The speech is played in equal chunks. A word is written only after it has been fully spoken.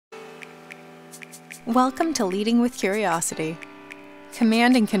Welcome to Leading with Curiosity.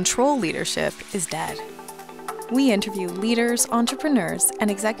 Command and control leadership is dead. We interview leaders, entrepreneurs, and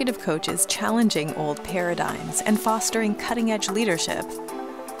executive coaches challenging old paradigms and fostering cutting-edge leadership.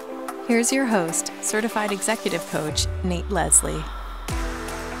 Here's your host, certified executive coach, Nate Leslie.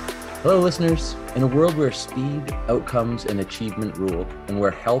 Hello, listeners. In a world where speed, outcomes, and achievement rule, and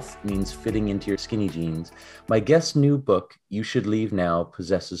where health means fitting into your skinny jeans, my guest's new book, You Should Leave Now,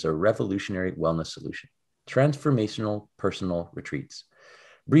 possesses a revolutionary wellness solution: transformational personal retreats.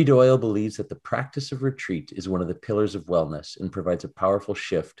 Brie Doyle believes that the practice of retreat is one of the pillars of wellness and provides a powerful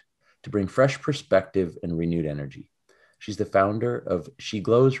shift to bring fresh perspective and renewed energy. She's the founder of She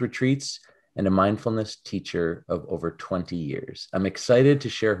Glows Retreats and a mindfulness teacher of over 20 years. I'm excited to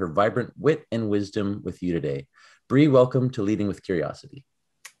share her vibrant wit and wisdom with you today. Brie, welcome to Leading with Curiosity.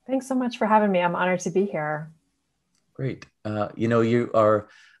 Thanks so much for having me. I'm honored to be here. Great. You are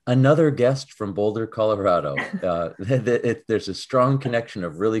another guest from Boulder, Colorado. There's a strong connection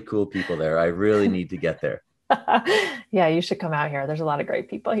of really cool people there. I really need to get there. Yeah, you should come out here. There's a lot of great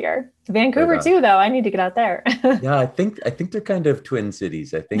people here. Vancouver too, though. I need to get out there. Yeah, I think they're kind of twin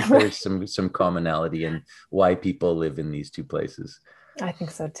cities. I think there's some commonality in why people live in these two places. I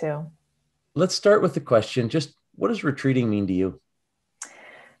think so too. Let's start with the question. Just what does retreating mean to you?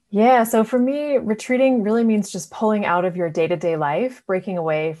 Yeah, so for me, retreating really means just pulling out of your day-to-day life, breaking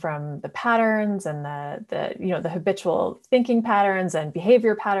away from the patterns and the habitual thinking patterns and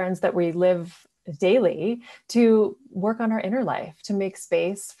behavior patterns that we live daily, to work on our inner life, to make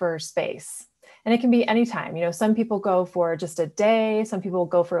space for space. And it can be anytime. Some people go for just a day, some people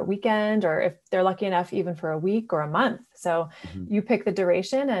go for a weekend, or if they're lucky enough, even for a week or a month. So you pick the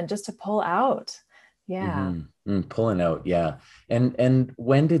duration and just to pull out. Yeah. Pulling out. Yeah. And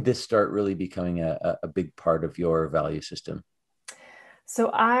when did this start really becoming a big part of your value system? So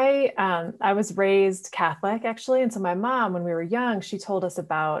I was raised Catholic, actually. And so my mom, when we were young, she told us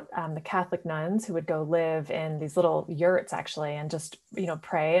about the Catholic nuns who would go live in these little yurts, actually, and just,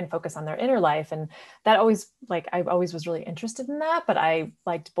 pray and focus on their inner life. And that always, I always was really interested in that, but I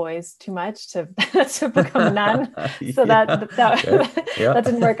liked boys too much to become a nun. So that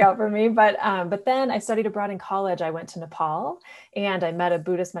didn't work out for me. But then I studied abroad in college. I went to Nepal and I met a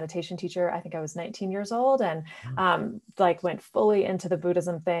Buddhist meditation teacher. I think I was 19 years old, and went fully into the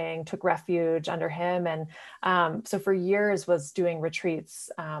Buddhism thing, took refuge under him. And so for years was doing retreats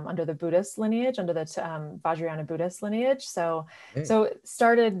under the Buddhist lineage, under the Vajrayana Buddhist lineage. So it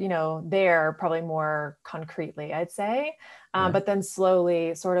started, there probably more concretely, I'd say. But then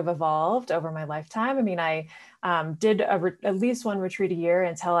slowly sort of evolved over my lifetime. I mean, I did at least one retreat a year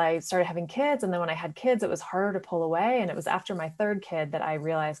until I started having kids. And then when I had kids, it was harder to pull away. And it was after my third kid that I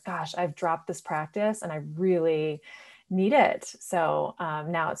realized, gosh, I've dropped this practice and I really need it. So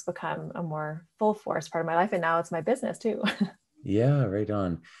now it's become a more full force part of my life. And now it's my business too. Yeah, right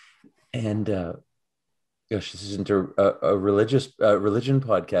on. And gosh, this isn't a religion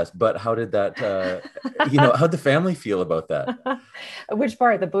podcast, but how did that, how'd the family feel about that? Which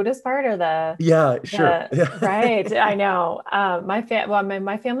part, the Buddhist part or the? Yeah, sure. Right. I know. My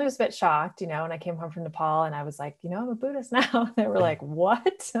family was a bit shocked, when I came home from Nepal and I was like, I'm a Buddhist now. They were like,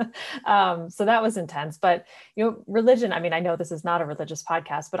 what? So that was intense, but, religion, I mean, I know this is not a religious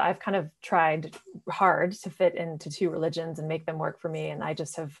podcast, but I've kind of tried hard to fit into two religions and make them work for me. And I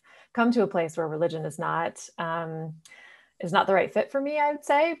just have come to a place where religion is not the right fit for me, I would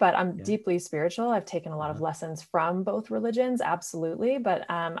say, but I'm deeply spiritual. I've taken a lot of lessons from both religions, absolutely. But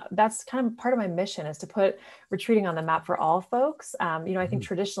that's kind of part of my mission, is to put retreating on the map for all folks. I think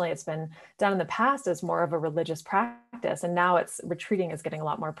traditionally it's been done in the past as more of a religious practice. And now retreating is getting a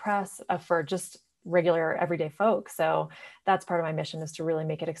lot more press for just regular everyday folks. So that's part of my mission, is to really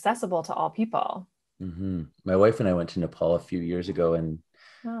make it accessible to all people. Mm-hmm. My wife and I went to Nepal a few years ago and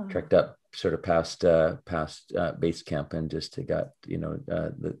trekked up sort of past base camp and just got,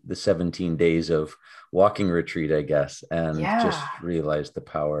 the 17 days of walking retreat, I guess, and just realized the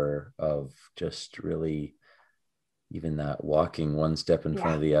power of just really even that walking one step in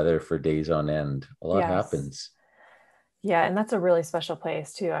front of the other for days on end. A lot happens. Yeah. And that's a really special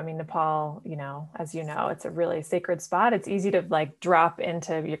place too. I mean, Nepal, as you know, it's a really sacred spot. It's easy to drop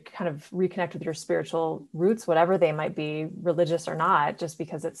into, you kind of reconnect with your spiritual roots, whatever they might be, religious or not, just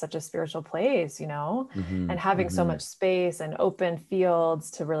because it's such a spiritual place, and having so much space and open fields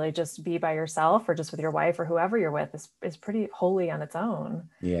to really just be by yourself or just with your wife or whoever you're with is pretty holy on its own.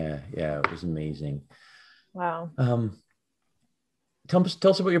 Yeah. Yeah. It was amazing. Wow. Tell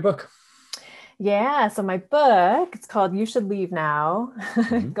us about your book. Yeah. So my book, it's called You Should Leave Now,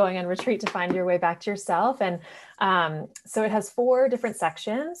 Going on Retreat to Find Your Way Back to Yourself. And So it has 4 different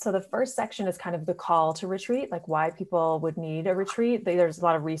sections. So the first section is kind of the call to retreat, like why people would need a retreat. There's a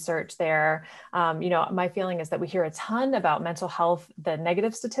lot of research there. My feeling is that we hear a ton about mental health, the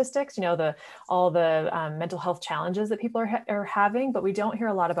negative statistics, all the mental health challenges that people are having, but we don't hear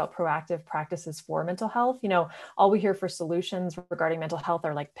a lot about proactive practices for mental health. All we hear for solutions regarding mental health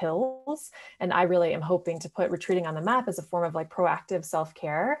are like pills. And I really am hoping to put retreating on the map as a form of like proactive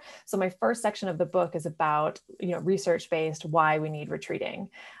self-care. So my first section of the book is about, research-based why we need retreating.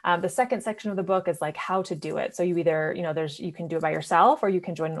 The second section of the book is like how to do it. So you either, you can do it by yourself or you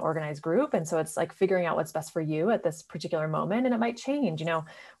can join an organized group. And so it's like figuring out what's best for you at this particular moment. And it might change,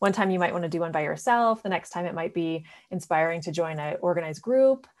 one time you might want to do one by yourself. The next time it might be inspiring to join an organized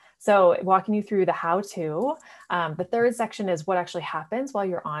group. So walking you through the how-to. The third section is what actually happens while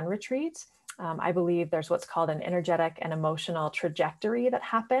you're on retreat. I believe there's what's called an energetic and emotional trajectory that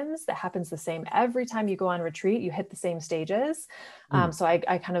happens the same every time you go on retreat. You hit the same stages. So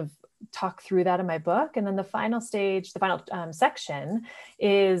I kind of talk through that in my book. And then the final section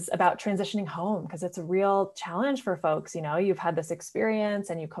is about transitioning home, because it's a real challenge for folks. You've had this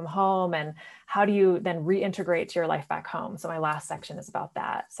experience and you come home, and how do you then reintegrate to your life back home? So my last section is about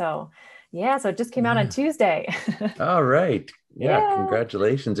that. So it just came out on Tuesday. All right. Yeah,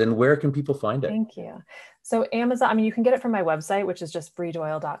 congratulations. And where can people find it? Thank you. So Amazon, you can get it from my website, which is just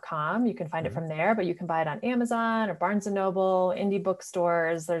briedoyle.com. You can find it from there, but you can buy it on Amazon or Barnes & Noble, indie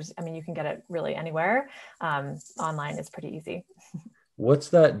bookstores. You can get it really anywhere. Online is pretty easy. What's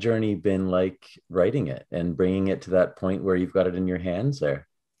that journey been like, writing it and bringing it to that point where you've got it in your hands there?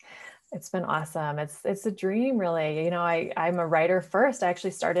 It's been awesome. It's a dream, really. I'm a writer first. I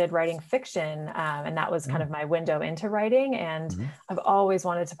actually started writing fiction, and that was kind of my window into writing. And I've always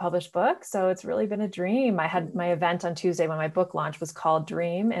wanted to publish books. So it's really been a dream. I had my event on Tuesday when my book launch was called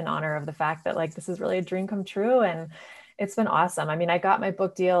Dream, in honor of the fact that this is really a dream come true. And it's been awesome. I got my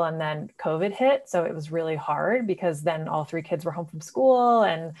book deal and then COVID hit. So it was really hard because then all 3 kids were home from school,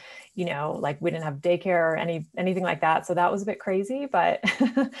 and, we didn't have daycare or anything like that. So that was a bit crazy, but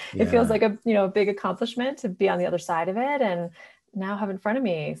it feels like a big accomplishment to be on the other side of it and now have in front of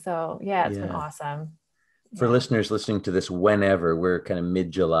me. So it's been awesome. For listeners listening to this, whenever, we're kind of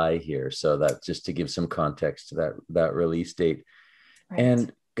mid-July here. So that's just to give some context to that release date. Right.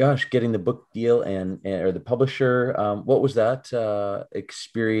 And gosh, getting the book deal or the publisher, what was that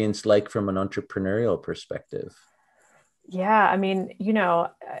experience like from an entrepreneurial perspective? Yeah,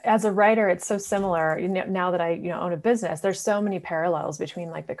 as a writer, it's so similar. Now that I, own a business, there's so many parallels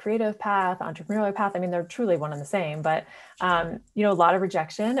between the creative path, entrepreneurial path. They're truly one and the same, but, a lot of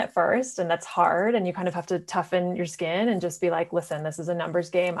rejection at first, and that's hard. And you kind of have to toughen your skin and just be like, listen, this is a numbers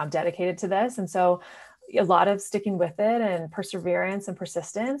game. I'm dedicated to this. And so a lot of sticking with it and perseverance and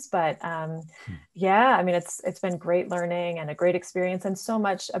persistence, but it's been great learning and a great experience, and so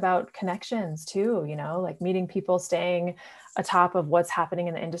much about connections too, meeting people, staying atop of what's happening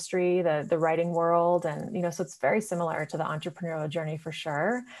in the industry, the writing world. And, so it's very similar to the entrepreneurial journey for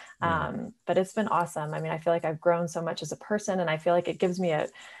sure. But it's been awesome. I feel like I've grown so much as a person, and I feel like it gives me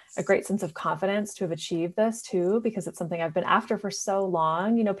a great sense of confidence to have achieved this too, because it's something I've been after for so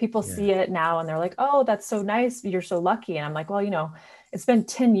long. People see it now and they're like, oh, that's so nice. You're so lucky. And I'm like, well, it's been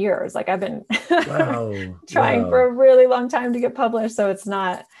 10 years. I've been trying for a really long time to get published. So it's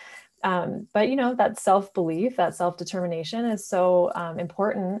not, but that self-belief, that self-determination is so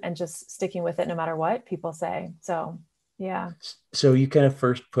important, and just sticking with it no matter what people say. So, yeah. So you kind of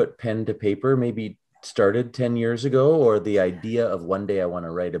first put pen to paper, maybe started 10 years ago, or the idea of one day I want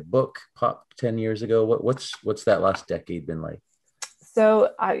to write a book popped 10 years ago? What's that last decade been like? So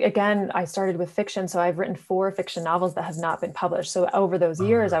I started with fiction. So I've written 4 fiction novels that have not been published. So over those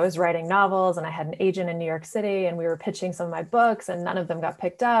years, I was writing novels, and I had an agent in New York City, and we were pitching some of my books, and none of them got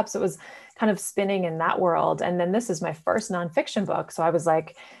picked up. So it was kind of spinning in that world. And then this is my first nonfiction book. So I was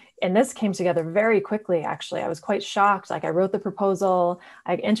like, and this came together very quickly, actually. I was quite shocked. I wrote the proposal,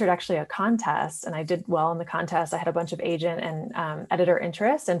 I entered actually a contest, and I did well in the contest. I had a bunch of agent and editor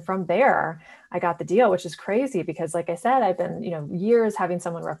interest. And from there, I got the deal, which is crazy because, like I said, I've been, years having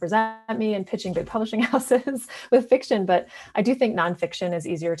someone represent me and pitching big publishing houses with fiction. But I do think nonfiction is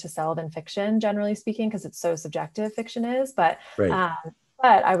easier to sell than fiction, generally speaking, because it's so subjective, fiction is. But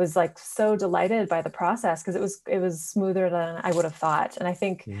I was so delighted by the process, because it was smoother than I would have thought. And I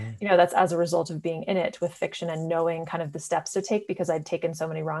think, that's as a result of being in it with fiction and knowing kind of the steps to take, because I'd taken so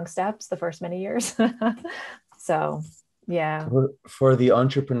many wrong steps the first many years. So, yeah. For the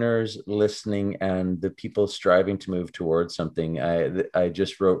entrepreneurs listening and the people striving to move towards something, I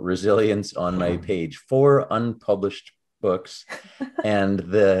just wrote resilience on my page. 4 unpublished books, and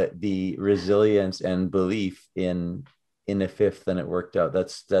the resilience and belief in a fifth, and it worked out.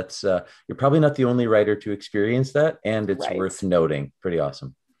 That's you're probably not the only writer to experience that, and it's Right. worth noting. Pretty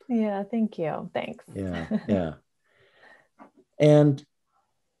awesome. Yeah, thank you. Thanks. Yeah. And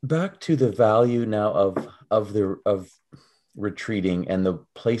back to the value now of retreating and the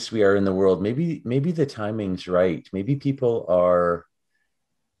place we are in the world. Maybe the timing's right. Maybe people are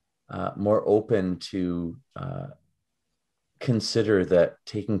more open to consider that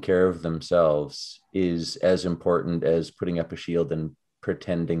taking care of themselves is as important as putting up a shield and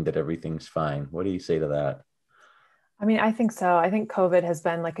pretending that everything's fine. What do you say to that? I mean, I think so. I think COVID has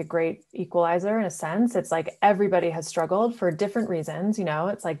been like a great equalizer in a sense. It's like everybody has struggled for different reasons.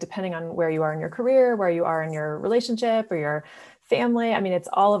 It's like depending on where you are in your career, where you are in your relationship or your family. I mean, it's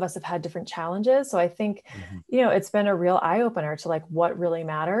all of us have had different challenges. So I think, it's been a real eye opener to like what really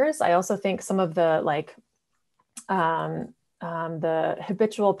matters. I also think some of the like, the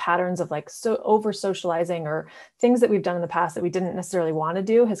habitual patterns of like over socializing or things that we've done in the past that we didn't necessarily want to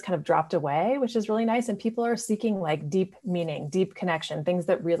do has kind of dropped away, which is really nice. And people are seeking like deep meaning, deep connection, things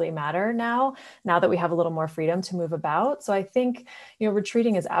that really matter now that we have a little more freedom to move about. So I think,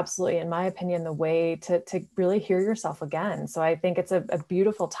 retreating is absolutely, in my opinion, the way to really hear yourself again. So I think it's a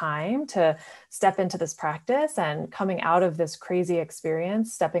beautiful time to step into this practice and coming out of this crazy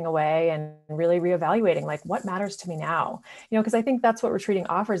experience, stepping away and really reevaluating like what matters to me now. Because I think that's what retreating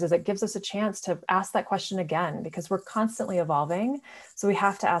offers, is it gives us a chance to ask that question again, because we're constantly evolving. So we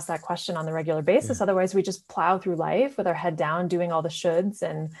have to ask that question on the regular basis. Yeah. Otherwise we just plow through life with our head down, doing all the shoulds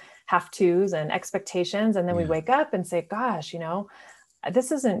and have tos and expectations. And then we wake up and say, gosh,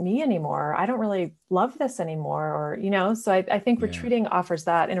 this isn't me anymore. I don't really love this anymore. Or, so I think retreating offers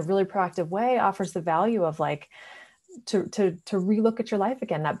that in a really proactive way, offers the value of like, to relook at your life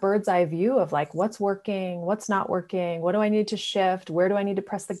again, that bird's eye view of like, what's working, what's not working, what do I need to shift, where do I need to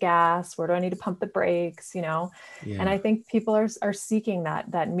press the gas, where do I need to pump the brakes, And I think people are seeking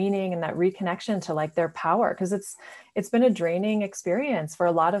that meaning and that reconnection to like their power, because it's been a draining experience for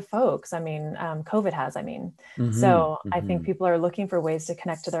a lot of folks. I mean, COVID has, so I think people are looking for ways to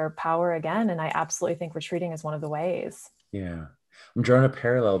connect to their power again. And I absolutely think retreating is one of the ways. Yeah. I'm drawing a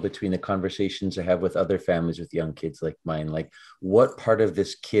parallel between the conversations I have with other families with young kids like mine. Like, what part of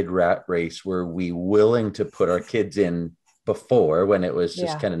this kid rat race were we willing to put our kids in before, when it was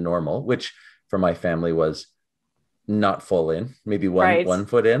just kind of normal, which for my family was not full in, maybe one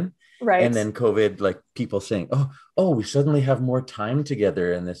foot in. Right. And then COVID, like people saying, oh, we suddenly have more time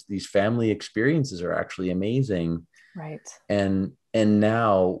together, and these family experiences are actually amazing. Right. And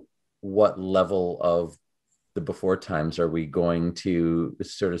now what level of the before times are we going to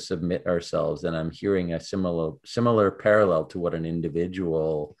sort of submit ourselves? And I'm hearing a similar parallel to what an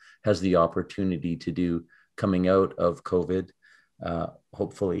individual has the opportunity to do coming out of COVID,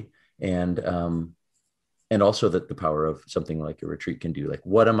 hopefully. And also that the power of something like a retreat can do. Like,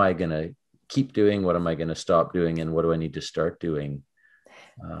 what am I going to keep doing? What am I going to stop doing? And what do I need to start doing?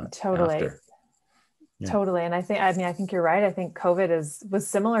 Totally. After? Yeah. Totally. And I think you're right. I think COVID was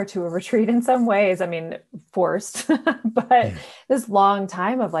similar to a retreat in some ways. Forced, but this long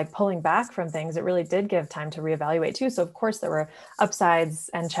time of like pulling back from things, it really did give time to reevaluate too. So of course there were upsides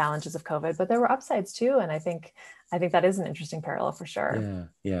and challenges of COVID, but there were upsides too. And I think that is an interesting parallel for sure.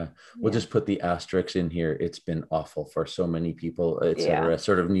 Yeah. We'll just put the asterisks in here. It's been awful for so many people, et cetera,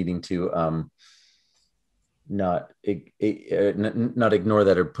 sort of needing to, not ignore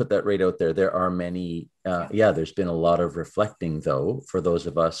that or put that right out there. There are many, there's been a lot of reflecting though, for those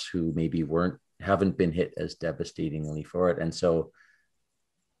of us who maybe haven't been hit as devastatingly for it. And so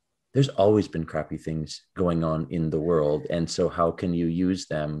there's always been crappy things going on in the world. And so how can you use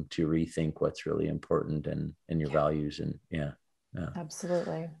them to rethink what's really important and your values? And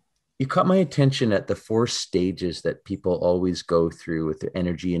absolutely. You caught my attention at the 4 stages that people always go through with their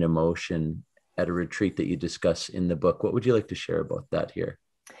energy and emotion at a retreat that you discuss in the book. What would you like to share about that here?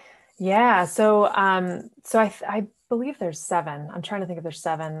 Yeah. So I believe there's 7. I'm trying to think if there's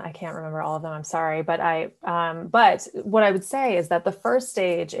 7. I can't remember all of them. I'm sorry. But but what I would say is that the first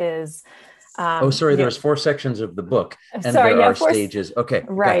stage is, there's 4 sections of the book, and there are stages. Okay.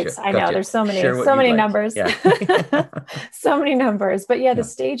 Right. Gotcha. I know there's so many numbers, so many numbers, but the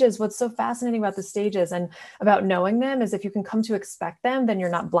stages, what's so fascinating about the stages and about knowing them is if you can come to expect them, then you're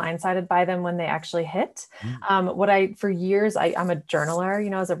not blindsided by them when they actually hit. For years, I'm a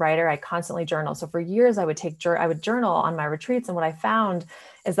journaler, as a writer, I constantly journal. So for years I would journal on my retreats. And what I found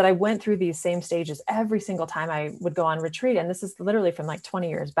is that I went through these same stages every single time I would go on retreat. And this is literally from like 20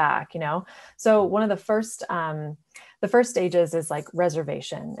 years back, So one of the the first stages is like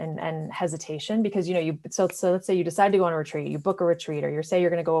reservation and hesitation, because, so let's say you decide to go on a retreat, you book a retreat, or you say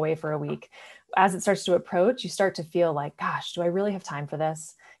you're going to go away for a week. As it starts to approach, you start to feel like, gosh, do I really have time for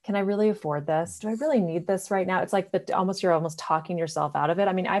this? Can I really afford this? Do I really need this right now? It's like you're almost talking yourself out of it.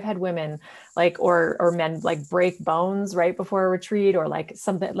 I mean, I've had women or men break bones right before a retreat, or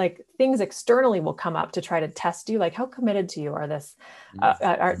something, like things externally will come up to try to test you. Like, how committed to you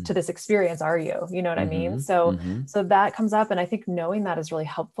to this experience are you? You know what I mean? So that comes up. And I think knowing that is really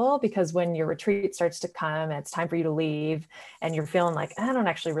helpful, because when your retreat starts to come, and it's time for you to leave, and you're feeling like, I don't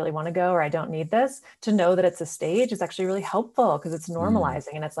actually really want to go, or I don't need this, to know that it's a stage is actually really helpful, because it's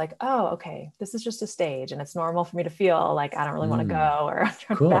normalizing. And it's like, oh, okay, this is just a stage, and it's normal for me to feel like I don't really want to go, or I'm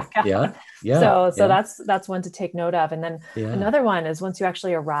trying to back out. So that's one to take note of. And then another one is, once you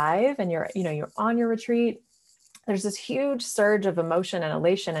actually arrive and you're on your retreat, there's this huge surge of emotion and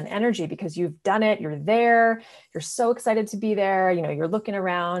elation and energy, because you've done it, you're there, you're so excited to be there, you're looking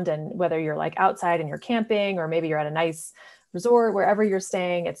around, and whether you're like outside and you're camping, or maybe you're at a nice resort, wherever you're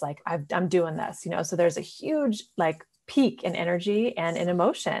staying, it's like, I'm doing this, so there's a huge peak in energy and in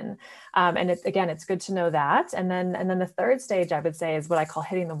emotion. And it's good to know that. And then the third stage, I would say, is what I call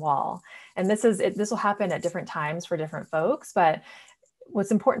hitting the wall. And this will happen at different times for different folks, but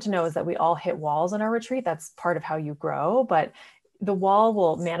what's important to know is that we all hit walls on our retreat. That's part of how you grow, but the wall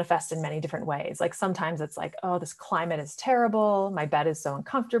will manifest in many different ways. Like sometimes it's like, oh, this climate is terrible. My bed is so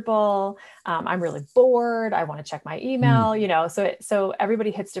uncomfortable. I'm really bored. I want to check my email, so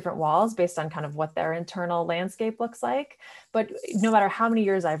everybody hits different walls based on kind of what their internal landscape looks like. But no matter how many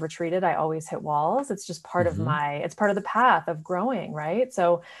years I've retreated, I always hit walls. It's just part of it's part of the path of growing, right?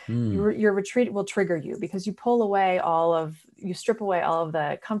 So your retreat will trigger you, because you strip away all of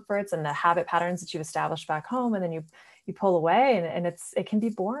the comforts and the habit patterns that you've established back home. And then you pull away, and it can be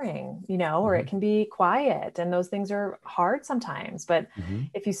boring, or it can be quiet. And those things are hard sometimes, but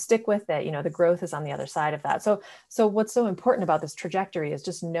if you stick with it, the growth is on the other side of that. So what's so important about this trajectory is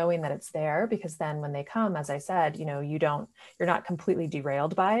just knowing that it's there, because then when they come, as I said, you're not completely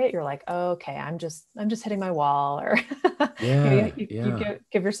derailed by it. You're like, oh, okay, I'm just hitting my wall, or you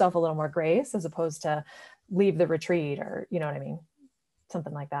give yourself a little more grace, as opposed to leave the retreat, or, you know what I mean?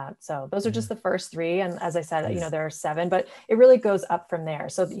 Something like that. So those are just the first three. And as I said, there are 7, but it really goes up from there.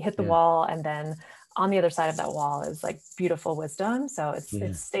 So you hit the wall, and then on the other side of that wall is like beautiful wisdom. So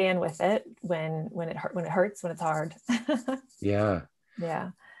it's staying with it when it hurts, when it's hard. Yeah.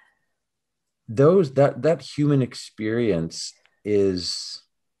 That human experience is,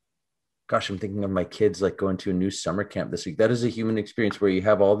 gosh, I'm thinking of my kids like going to a new summer camp this week. That is a human experience where you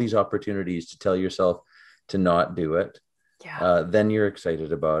have all these opportunities to tell yourself to not do it. Then you're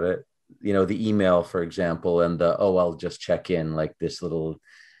excited about it. The email, for example, and I'll just check in, like this little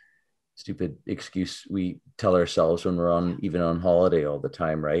stupid excuse we tell ourselves when we're even on holiday all the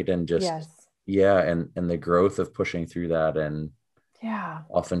time, right? And just, and the growth of pushing through that. And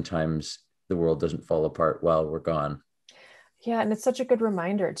oftentimes the world doesn't fall apart while we're gone. Yeah. And it's such a good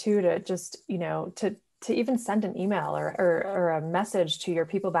reminder too, to just, to even send an email or a message to your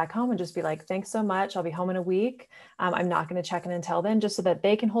people back home, and just be like, thanks so much. I'll be home in a week. I'm not going to check in until then, just so that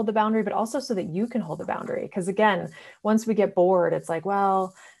they can hold the boundary, but also so that you can hold the boundary. Because again, once we get bored, it's like,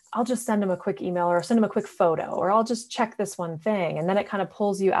 well, I'll just send them a quick email, or send them a quick photo, or I'll just check this one thing. And then it kind of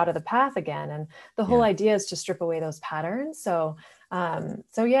pulls you out of the path again. And the whole idea is to strip away those patterns. So I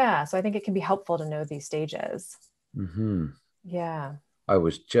think it can be helpful to know these stages. Yeah. I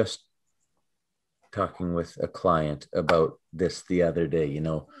was just talking with a client about this the other day.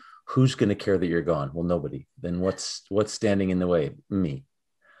 Who's going to care that you're gone? Well, nobody. Then what's standing in the way? Me.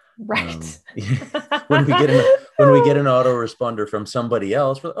 Right. when we get an autoresponder from somebody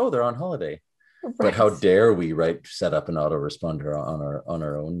else, they're on holiday. Right. But how dare we, right, set up an autoresponder on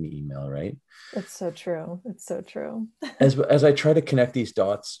our own email, right? It's so true. It's so true. As I try to connect these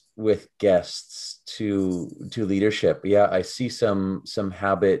dots with guests to leadership, I see some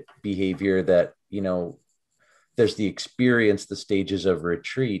habit behavior that, there's the experience, the stages of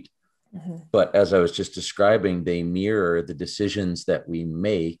retreat, but as I was just describing, they mirror the decisions that we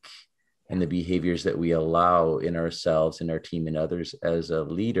make and the behaviors that we allow in ourselves, in our team, and others as a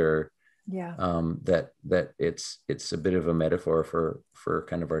leader. That it's a bit of a metaphor for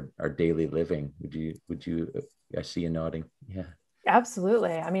kind of our daily living. Would you I see you nodding. Yeah,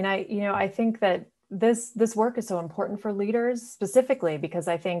 absolutely. I mean, I think that this work is so important for leaders specifically, because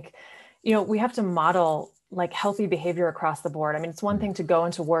I think, we have to model like healthy behavior across the board. I mean, it's one thing to go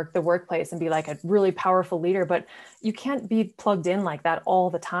into the workplace and be like a really powerful leader, but you can't be plugged in like that all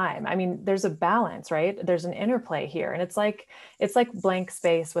the time. I mean, there's a balance, right? There's an interplay here. And it's like blank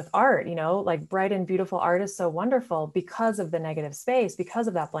space with art, like bright and beautiful art is so wonderful because of the negative space, because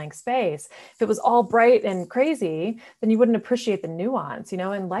of that blank space. If it was all bright and crazy, then you wouldn't appreciate the nuance,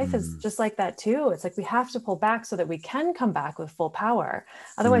 and life is just like that too. It's like we have to pull back so that we can come back with full power.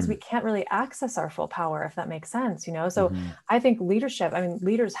 Otherwise, we can't really access our full power, if that makes sense, So I think leaders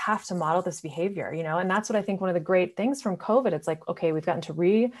have to model this behavior, and that's what I think one of the great things from COVID, it's like, okay, we've gotten to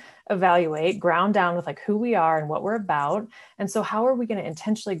reevaluate, ground down with like who we are and what we're about. And so how are we going to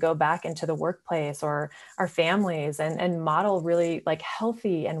intentionally go back into the workplace or our families and model really like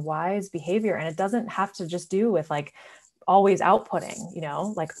healthy and wise behavior? And it doesn't have to just do with like always outputting,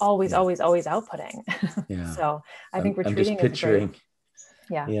 like always outputting. Yeah. So I think I'm just retreating is picturing, great.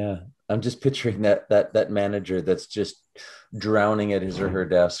 Yeah. yeah, I'm just picturing that manager that's just drowning at his or her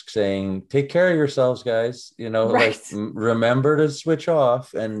desk saying, take care of yourselves, guys, Right. like remember to switch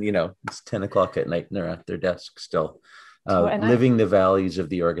off. And, it's 10 o'clock at night and they're at their desk still, living the values of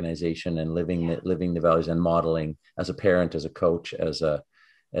the organization and living the values and modeling as a parent, as a coach, as a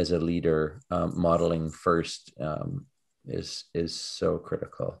leader, modeling first, is so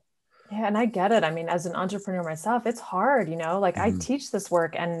critical. Yeah, and I get it. I mean, as an entrepreneur myself, it's hard, like I teach this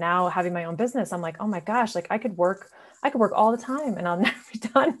work and now having my own business, I'm like, oh my gosh, like I could work all the time and I'll never be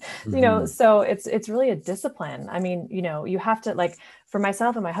done, so it's really a discipline. I mean, you have to, like, for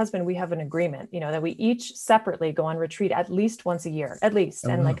myself and my husband, we have an agreement, that we each separately go on retreat at least once a year, at least.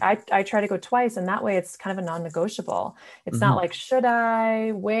 And like, I try to go twice, and that way it's kind of a non-negotiable. It's not like,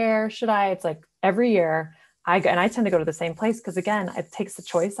 where should I? It's like every year I tend to go to the same place because, again, it takes the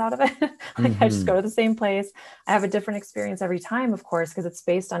choice out of it. Like I just go to the same place. I have a different experience every time, of course, because it's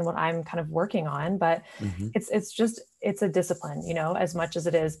based on what I'm kind of working on. But it's a discipline, as much as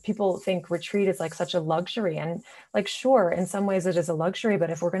it is. People think retreat is like such a luxury, and like, sure, in some ways it is a luxury.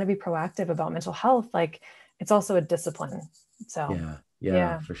 But if we're going to be proactive about mental health, like it's also a discipline. So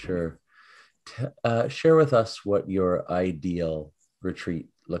yeah, for sure. Share with us what your ideal retreat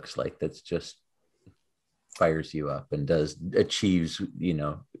looks like. That's just fires you up and achieves,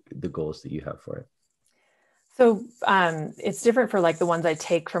 the goals that you have for it. So it's different for like the ones I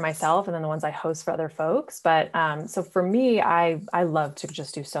take for myself and then the ones I host for other folks. But so for me, I love to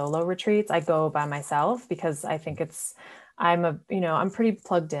just do solo retreats. I go by myself because I think I'm pretty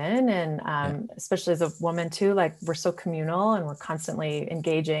plugged in, and especially as a woman too, like we're so communal and we're constantly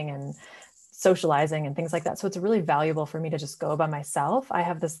engaging and socializing and things like that. So it's really valuable for me to just go by myself. I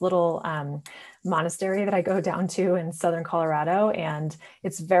have this little monastery that I go down to in Southern Colorado, and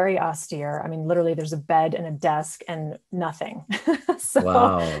it's very austere. I mean, literally there's a bed and a desk and nothing. So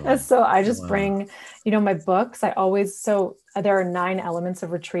I just bring, my books. There are 9 elements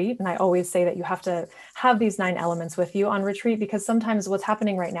of retreat. And I always say that you have to have these 9 elements with you on retreat, because sometimes what's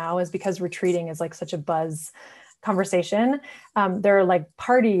happening right now is because retreating is like such a buzz conversation. There are like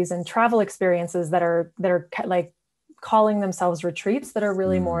parties and travel experiences that are like calling themselves retreats that are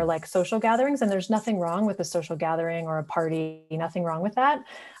really more like social gatherings. And there's nothing wrong with a social gathering or a party, nothing wrong with that.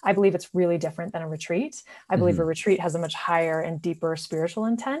 I believe it's really different than a retreat. I believe a retreat has a much higher and deeper spiritual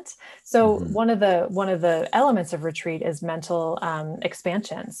intent. So one of the elements of retreat is mental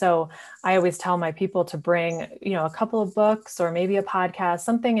expansion. So I always tell my people to bring, a couple of books or maybe a podcast,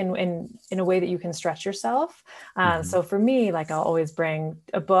 something in a way that you can stretch yourself. So for me, like I'll always bring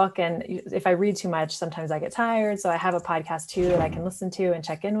a book, and if I read too much, sometimes I get tired. So I have a podcast too that I can listen to and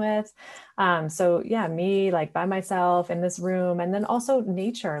check in with. Me like by myself in this room, and then also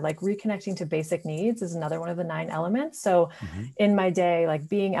nature, like reconnecting to basic needs is another one of the 9 elements. So in my day, like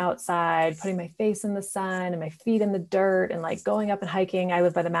being outside, putting my face in the sun and my feet in the dirt, and like going up and hiking. I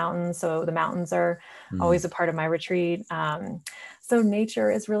live by the mountains, so the mountains are always a part of my retreat. So nature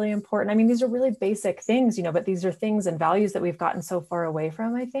is really important. I mean, these are really basic things, but these are things and values that we've gotten so far away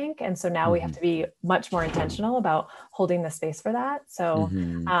from, I think. And so now we have to be much more intentional about holding the space for that. So,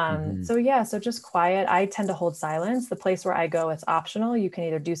 so just quiet. I tend to hold silence. The place where I go, it's optional. You can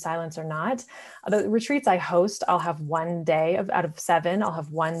either do silence or not. The retreats I host, I'll have one day out of 7, I'll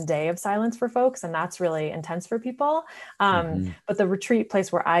have one day of silence for folks. And that's really intense for people. But the retreat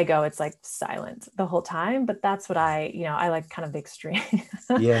place where I go, it's like silent the whole time. But that's what I like kind of the extreme.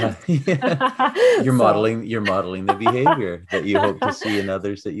 Yeah. You're modeling the behavior that you hope to see in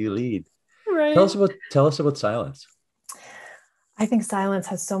others that you lead. Right. Tell us about silence. I think silence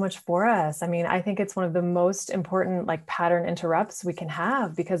has so much for us. I mean, I think it's one of the most important like pattern interrupts we can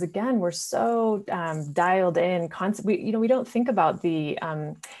have, because again, we're so dialed in. We don't think about the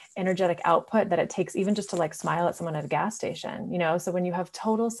energetic output that it takes even just to like smile at someone at a gas station, So when you have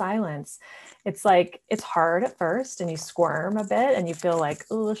total silence, it's like, it's hard at first and you squirm a bit and you feel like,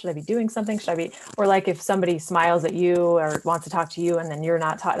 oh, should I be doing something? Should I be, or like if somebody smiles at you or wants to talk to you and then you're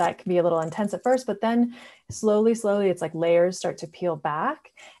not that can be a little intense at first, but then slowly, it's like layers start to peel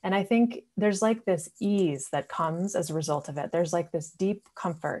back. And I think there's like this ease that comes as a result of it. There's like this deep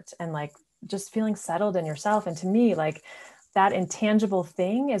comfort and like just feeling settled in yourself. And to me, like that intangible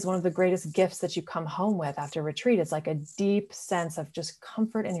thing is one of the greatest gifts that you come home with after retreat. It's like a deep sense of just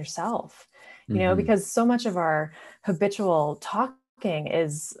comfort in yourself, because so much of our habitual talking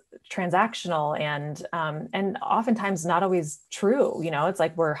is transactional and oftentimes not always true. It's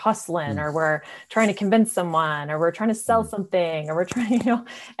like we're hustling or we're trying to convince someone or we're trying to sell something or we're trying,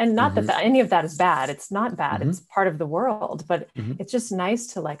 and not that any of that is bad. It's not bad. It's part of the world, but it's just nice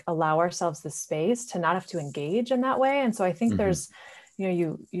to like allow ourselves the space to not have to engage in that way. And so I think there's,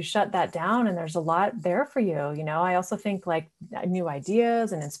 you shut that down and there's a lot there for you. I also think like new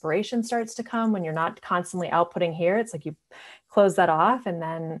ideas and inspiration starts to come when you're not constantly outputting here. It's like you close that off and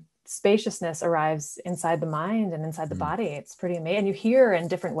then spaciousness arrives inside the mind and inside the body. It's pretty amazing. And you hear in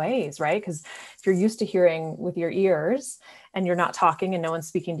different ways, right? Because if you're used to hearing with your ears and you're not talking and no one's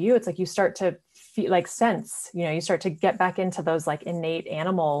speaking to you, it's like you start to feel like sense, you start to get back into those like innate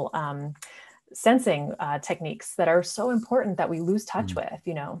animal sensing techniques that are so important that we lose touch with,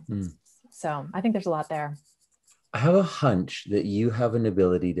 So I think there's a lot there. I have a hunch that you have an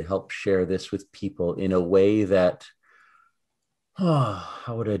ability to help share this with people in a way that, how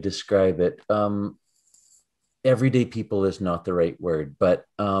would I describe it? Everyday people is not the right word, but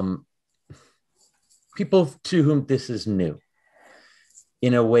people to whom this is new,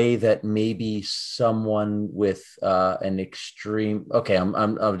 in a way that maybe someone with an extreme. Okay,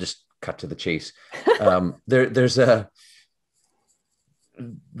 I'll just cut to the chase. There's a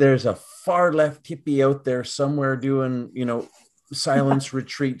far left hippie out there somewhere doing, silence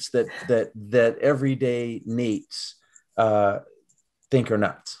retreats that everyday Nates think are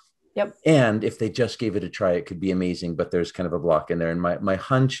nuts. Yep. And if they just gave it a try, it could be amazing, but there's kind of a block in there. And my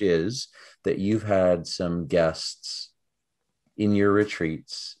hunch is that you've had some guests in your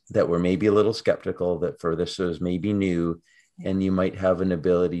retreats that were maybe a little skeptical, that for this was maybe new, and you might have an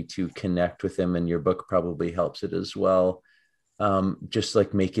ability to connect with them. And your book probably helps it as well. Just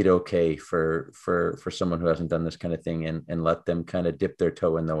like make it okay for someone who hasn't done this kind of thing and let them kind of dip their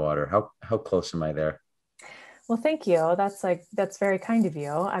toe in the water. How close am I there? Well, thank you. That's very kind of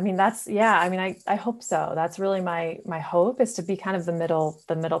you. I mean, I hope so. That's really my hope, is to be kind of the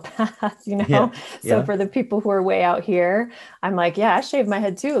middle path, So for the people who are way out here, I'm like, yeah, I shaved my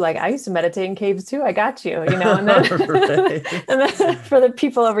head too. Like I used to meditate in caves too. I got you, and then, and then for the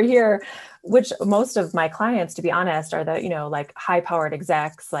people over here, which most of my clients, to be honest, are the, like high powered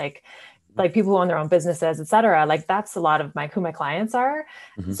execs, like people who own their own businesses, et cetera. Like that's a lot of who my clients are.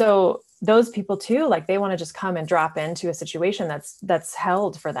 So those people too, like they want to just come and drop into a situation that's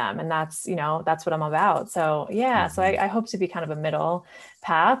held for them. And that's what I'm about. So yeah, so I hope to be kind of a middle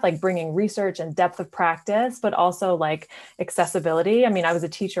path, like bringing research and depth of practice, but also like accessibility. I mean, I was a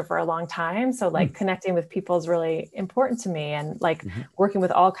teacher for a long time. So like connecting with people is really important to me, and like working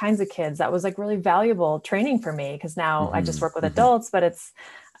with all kinds of kids, that was like really valuable training for me, because now I just work with adults, but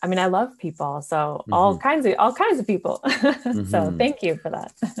I love people. So all kinds of people. So thank you for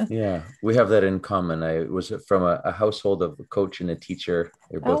that. Yeah, we have that in common. I was from a household of a coach and a teacher.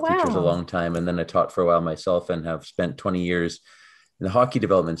 They're both teachers a long time. And then I taught for a while myself and have spent 20 years in the hockey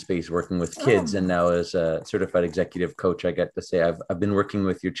development space working with kids. And now as a certified executive coach, I get to say I've been working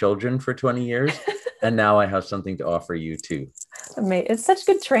with your children for 20 years. And now I have something to offer you too. It's such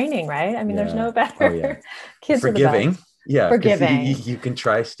good training, right? I mean, there's no better. Kids forgiving. Are the best. Yeah, forgiving. You can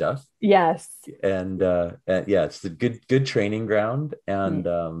try stuff. Yes. And it's the good training ground.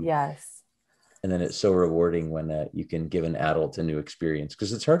 And yes. And then it's so rewarding when you can give an adult a new experience,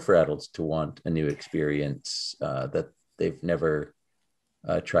 because it's hard for adults to want a new experience that they've never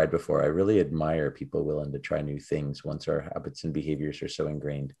tried before. I really admire people willing to try new things once our habits and behaviors are so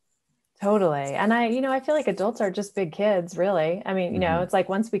ingrained. Totally. And I feel like adults are just big kids, really. I mean, it's like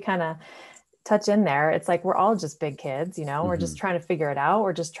once we kind of touch in there, it's like we're all just big kids, we're just trying to figure it out.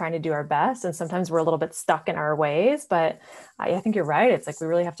 We're just trying to do our best. And sometimes we're a little bit stuck in our ways, but I think you're right. It's like we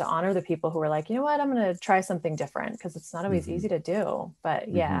really have to honor the people who are like, you know what, I'm going to try something different, because it's not always easy to do. But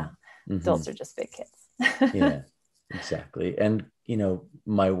adults are just big kids. Yeah, exactly. And,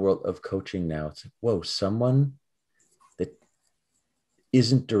 my world of coaching now, it's like, whoa, someone that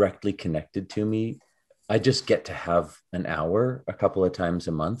isn't directly connected to me, I just get to have an hour a couple of times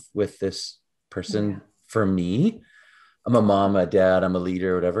a month with this person for me. I'm a mom, a dad, I'm a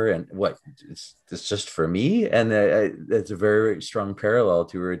leader, whatever. And what it's just for me. And it's a very strong parallel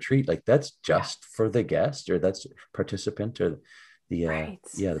to a retreat. Like that's Yeah. just for the guest or that's participant or Right.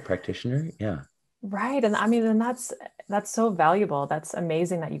 the practitioner. Yeah. Right. And I mean, and that's so valuable. That's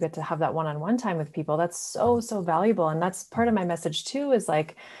amazing that you get to have that one-on-one time with people. That's so, so valuable. And that's part of my message too, is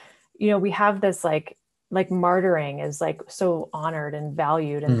like, we have this like martyring is like so honored and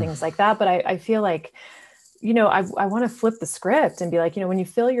valued and Mm. things like that. But I feel like, I want to flip the script and be like, when you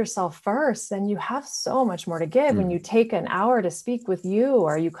fill yourself first, then you have so much more to give. When Mm. you take an hour to speak with you,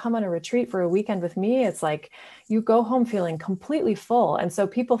 or you come on a retreat for a weekend with me, it's like you go home feeling completely full. And so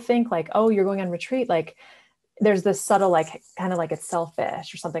people think like, oh, you're going on retreat, like there's this subtle, like kind of like it's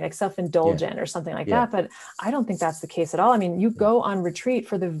selfish or something, like Yeah. self-indulgent or something like Yeah. that. But I don't think that's the case at all. I mean, you Yeah. go on retreat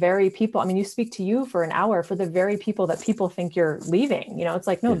for the very people. I mean, you speak to you for an hour for the very people that people think you're leaving. It's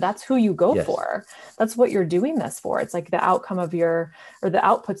like, no, Yes. that's who you go Yes. for. That's what you're doing this for. It's like the outcome of or the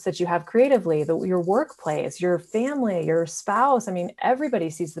outputs that you have creatively, your workplace, your family, your spouse. I mean,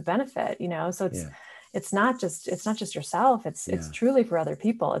 everybody sees the benefit, so Yeah. it's not just yourself. It's Yeah. truly for other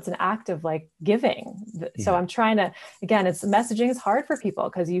people. It's an act of like giving. So Yeah. I'm trying to, again, it's messaging is hard for people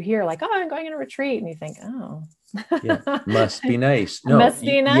because you hear like, oh, I'm going on a retreat, and you think, oh, Yeah. Must be nice. it No, must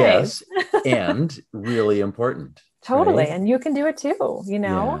be nice. yes. And really important. Totally. Right. And you can do it too,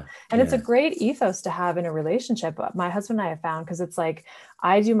 Yeah. and it's a Yeah. great ethos to have in a relationship. My husband and I have found, because it's like,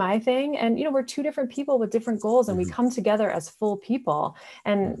 I do my thing and, we're two different people with different goals, and we Mhm. come together as full people,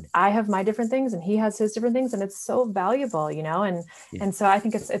 and Mhm. I have my different things and he has his different things. And it's so valuable, Yeah. and so I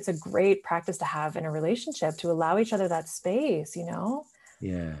think it's a great practice to have in a relationship, to allow each other that space, Yeah.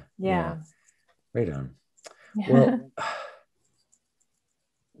 Yeah. Yeah. Right on. Well,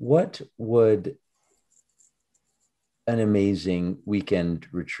 what would an amazing weekend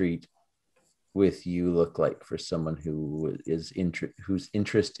retreat with you look like for someone whose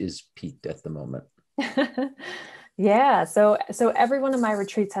interest is peaked at the moment? Yeah. So every one of my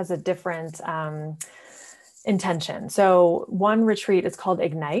retreats has a different intention. So one retreat is called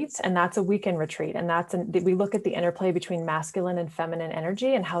Ignite, and that's a weekend retreat. And we look at the interplay between masculine and feminine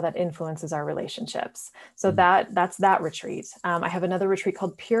energy and how that influences our relationships. So Mm. that's that retreat. I have another retreat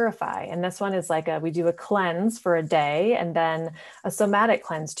called Purify. And this one is like we do a cleanse for a day and then a somatic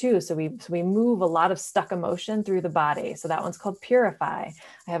cleanse too. So we move a lot of stuck emotion through the body. So that one's called Purify.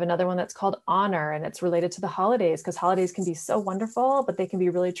 I have another one that's called Honor, and it's related to the holidays, because holidays can be so wonderful, but they can be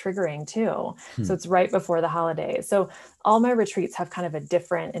really triggering too. Hmm. So it's right before the holidays. So all my retreats have kind of a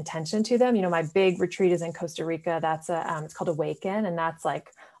different intention to them. My big retreat is in Costa Rica. It's called Awaken. And that's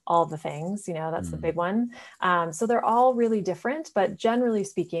like all the things, that's the Mm. big one. So they're all really different, but generally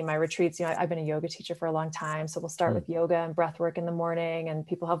speaking, my retreats, I've been a yoga teacher for a long time. So we'll start Mm. with yoga and breath work in the morning, and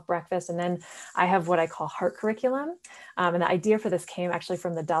people have breakfast. And then I have what I call heart curriculum. And the idea for this came actually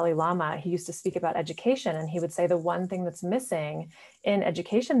from the Dalai Lama. He used to speak about education, and he would say the one thing that's missing in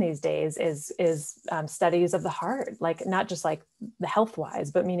education these days is studies of the heart, like not just like the health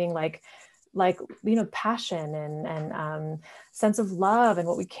wise, but meaning like passion and sense of love and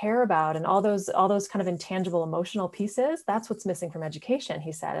what we care about, and all those kind of intangible emotional pieces. That's what's missing from education,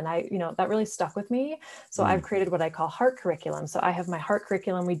 he said. And that really stuck with me. So I've Mm. created what I call heart curriculum. So I have my heart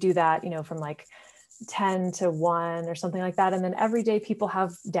curriculum. We do that from like 10 to 1 or something like that. And then every day people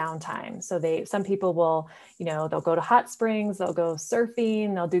have downtime. So some people will, they'll go to hot springs, they'll go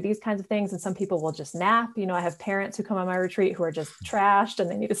surfing, they'll do these kinds of things. And some people will just nap. I have parents who come on my retreat who are just trashed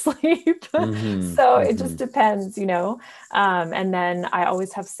and they need to sleep. Mm-hmm. So it Mm-hmm. just depends. And then I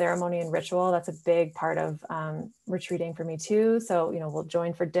always have ceremony and ritual. That's a big part of retreating for me too. So, we'll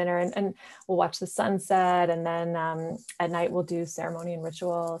join for dinner and we'll watch the sunset. And then at night we'll do ceremony and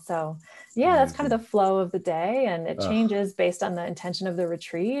ritual. So yeah, that's kind of Amazing. the flow of the day, and it Oh, changes based on the intention of the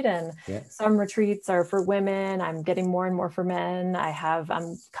retreat. And yeah. some retreats are for women. I'm getting more and more for men. I have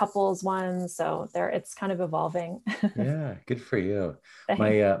couples ones, so it's kind of evolving. Yeah. Good for you.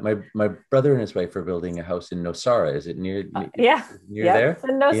 Thanks. My brother and his wife are building a house in Nosara. Is it Yeah, near yep. It's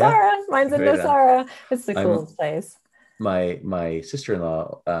there? in Yeah. Nosara. Mine's in Right on. Nosara. It's the I'm coolest place. my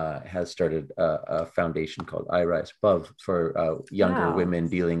sister-in-law has started a foundation called I Rise Above for younger Wow. women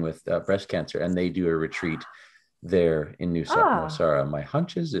dealing with breast cancer, and they do a retreat there in Ah. Nosara. My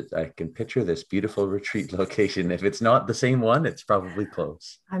hunch is that I can picture this beautiful retreat location. If it's not the same one, it's probably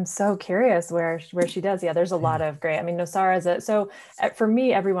close. I'm so curious where she does. Yeah, there's a lot of great. I mean, Nosara for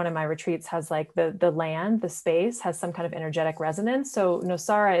me, every one of my retreats has like the land, the space has some kind of energetic resonance. So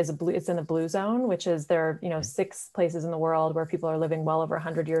Nosara it's in the blue zone, which is there, 6 places in the world where people are living well over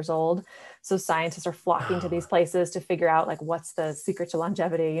 100 years old. So scientists are flocking to Oh, these places to figure out like what's the secret to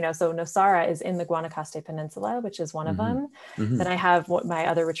longevity. So Nosara is in the Guanacaste Peninsula, which is one of Mm-hmm. them. Mm-hmm. Then I have my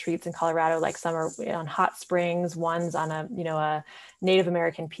other retreats in Colorado, like some are on hot springs, one's on a Native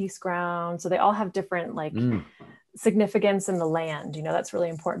American peace ground. So they all have different significance in the land. That's really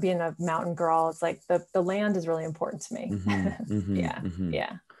important. Being a mountain girl, it's like the land is really important to me. Mm-hmm. Mm-hmm. Yeah. Mm-hmm.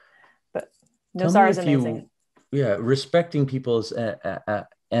 Yeah. But Tell me Nosara is if amazing. respecting people's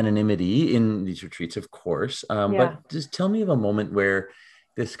anonymity in these retreats, of course. Yeah. But just tell me of a moment where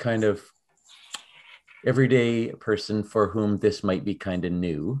this kind of everyday person for whom this might be kind of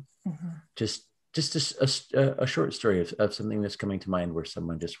new, Mm-hmm. just a short story of something that's coming to mind where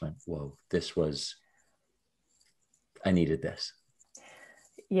someone just went, whoa, I needed this.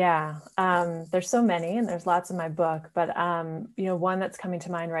 Yeah, there's so many, and there's lots in my book, but one that's coming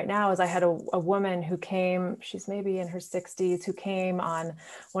to mind right now is I had a woman who came, she's maybe in her 60s, who came on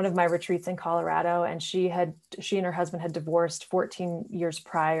one of my retreats in Colorado, and she and her husband had divorced 14 years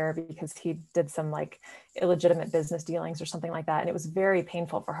prior because he did some like illegitimate business dealings or something like that, and it was very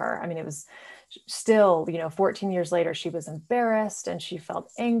painful for her. I mean, it was still, 14 years later, she was embarrassed and she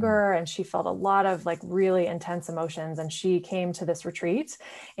felt anger and she felt a lot of like really intense emotions, and she came to this retreat.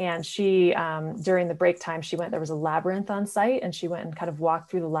 And she, during the break time, there was a labyrinth on site, and she went and kind of walked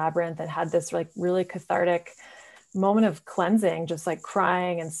through the labyrinth and had this like really cathartic moment of cleansing, just like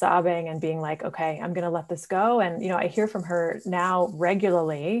crying and sobbing and being like, okay, I'm going to let this go. And, I hear from her now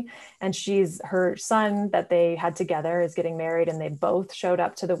regularly, and her son that they had together is getting married, and they both showed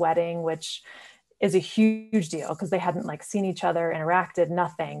up to the wedding, which is a huge deal because they hadn't like seen each other, interacted,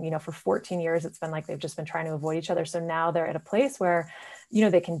 nothing, for 14 years. It's been like, they've just been trying to avoid each other. So now they're at a place where,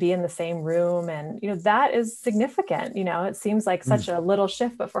 they can be in the same room, and, that is significant. It seems like such a little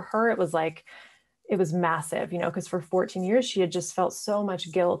shift, but for her, it was like, it was massive, because for 14 years, she had just felt so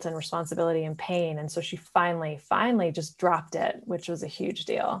much guilt and responsibility and pain. And so she finally just dropped it, which was a huge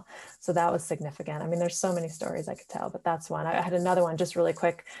deal. So that was significant. I mean, there's so many stories I could tell, but that's one. I had another one just really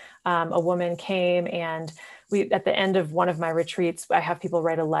quick. A woman came, and at the end of one of my retreats, I have people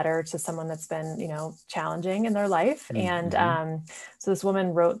write a letter to someone that's been, challenging in their life. Mm-hmm. And so this woman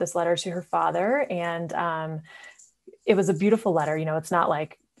wrote this letter to her father, and it was a beautiful letter. It's not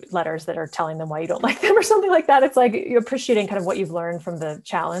like letters that are telling them why you don't like them or something like that. It's like you're appreciating kind of what you've learned from the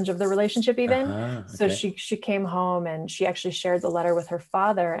challenge of the relationship even. Okay. So she came home, and she actually shared the letter with her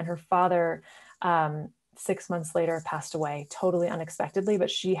father, and her father, 6 months later, passed away totally unexpectedly.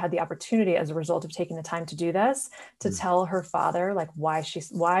 But she had the opportunity, as a result of taking the time to do this, to tell her father like why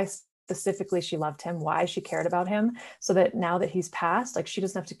specifically she loved him, why she cared about him, so that now that he's passed, like she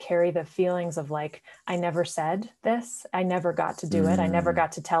doesn't have to carry the feelings of like, I never said this, I never got to do it, I never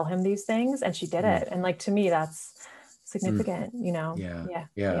got to tell him these things, and she did it. And like, to me, that's significant.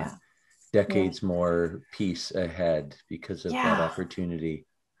 Yeah. Decades more peace ahead because of that opportunity.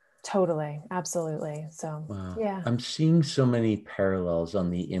 Totally. Absolutely. So, wow. Yeah. I'm seeing so many parallels on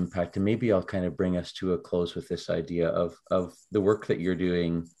the impact, and maybe I'll kind of bring us to a close with this idea of the work that you're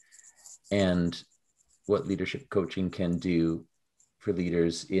doing and what leadership coaching can do for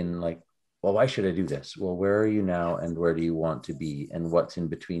leaders in like, well, why should I do this? Well, where are you now, and where do you want to be, and what's in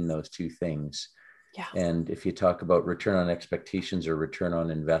between those two things? Yeah. And if you talk about return on expectations or return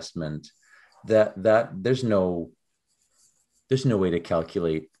on investment, that there's no way to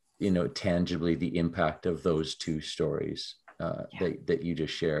calculate, tangibly the impact of those two stories that you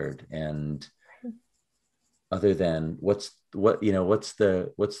just shared. And other than what's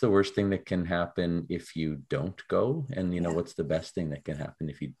the worst thing that can happen if you don't go, and what's the best thing that can happen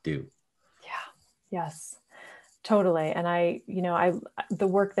if you do? Yes, totally. And the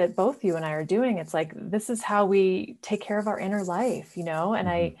work that both you and I are doing, it's like, this is how we take care of our inner life, and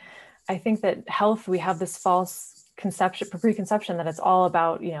I think that health, we have this false preconception that it's all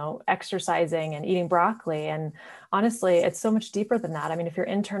about, exercising and eating broccoli. And honestly, it's so much deeper than that. I mean, if your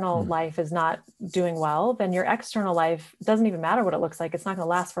internal life is not doing well, then your external life doesn't even matter what it looks like. It's not going to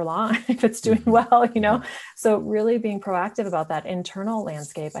last for long if it's doing well, So really being proactive about that internal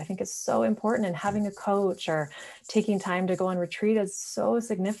landscape, I think, is so important. And having a coach or taking time to go on retreat is so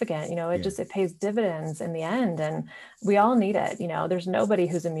significant. It pays dividends in the end. And we all need it. There's nobody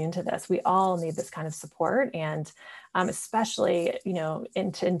who's immune to this. We all need this kind of support. And especially,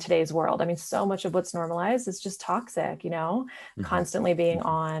 in today's world. I mean, so much of what's normalized is just toxic, constantly being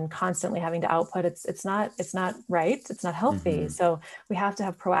on, constantly having to output. It's not right. It's not healthy. So we have to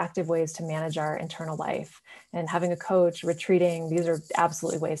have proactive ways to manage our internal life, and having a coach, retreating, these are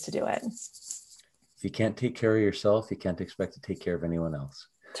absolutely ways to do it. If you can't take care of yourself, you can't expect to take care of anyone else.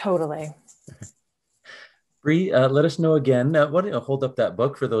 Totally. Brie, let us know again. Why don't you hold up that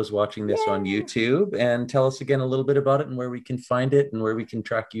book for those watching this on YouTube, and tell us again a little bit about it and where we can find it and where we can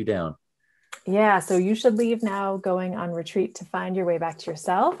track you down. Yeah, so You Should Leave Now, Going on Retreat to Find Your Way Back to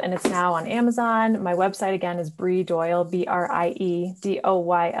Yourself. And it's now on Amazon. My website again is Brie Doyle,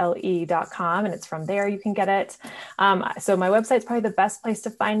 BrieDoyle.com. And it's from there you can get it. So my website's probably the best place to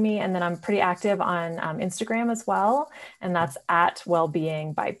find me. And then I'm pretty active on Instagram as well. And that's at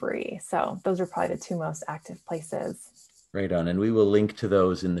Wellbeing by Brie. So those are probably the two most active places. Right on. And we will link to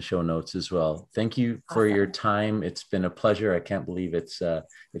those in the show notes as well. Thank you for your time. It's been a pleasure. I can't believe it's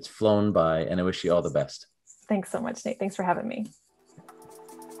flown by, and I wish you all the best. Thanks so much, Nate. Thanks for having me.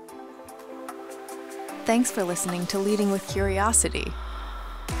 Thanks for listening to Leading with Curiosity.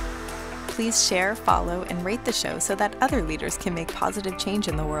 Please share, follow, and rate the show so that other leaders can make positive change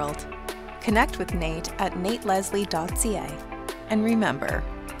in the world. Connect with Nate at nateleslie.ca. And remember,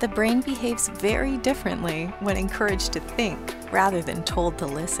 the brain behaves very differently when encouraged to think rather than told to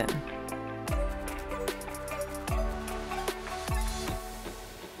listen.